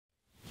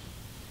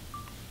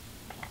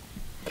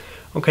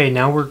Okay,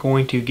 now we're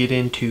going to get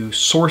into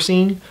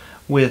sourcing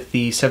with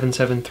the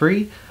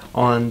 773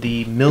 on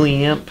the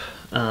milliamp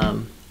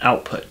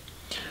output.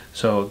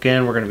 So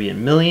again, we're going to be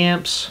in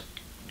milliamps.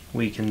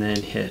 We can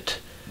then hit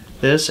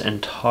this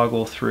and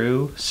toggle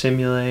through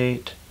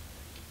simulate,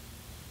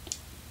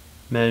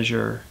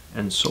 measure,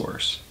 and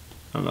source.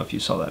 I don't know if you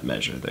saw that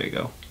measure. There you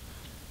go.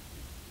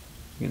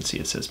 You can see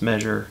it says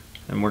measure,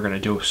 and we're going to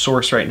do a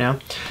source right now.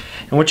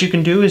 And what you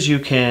can do is you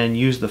can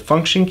use the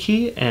function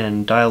key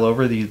and dial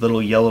over. These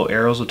little yellow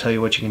arrows will tell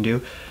you what you can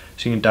do.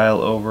 So you can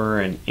dial over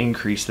and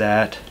increase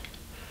that.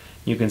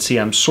 You can see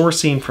I'm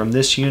sourcing from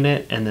this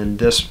unit, and then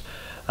this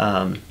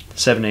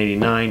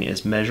 789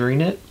 is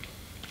measuring it.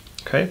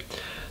 Okay,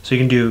 so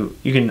you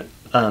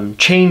can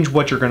change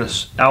what you're going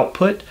to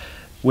output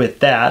with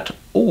that,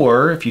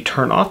 or if you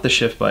turn off the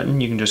shift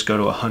button, you can just go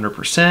to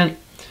 100%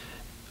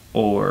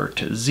 or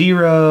to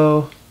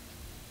 0,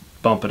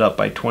 bump it up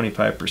by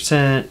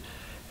 25%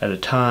 at a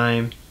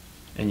time,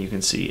 and you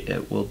can see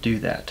it will do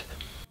that.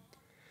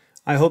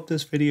 I hope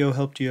this video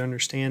helped you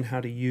understand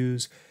how to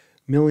use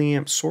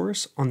milliamp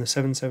source on the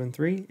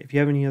 773. If you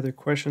have any other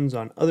questions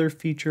on other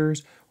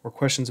features or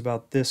questions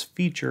about this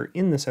feature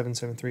in the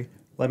 773,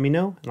 let me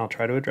know and I'll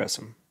try to address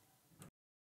them.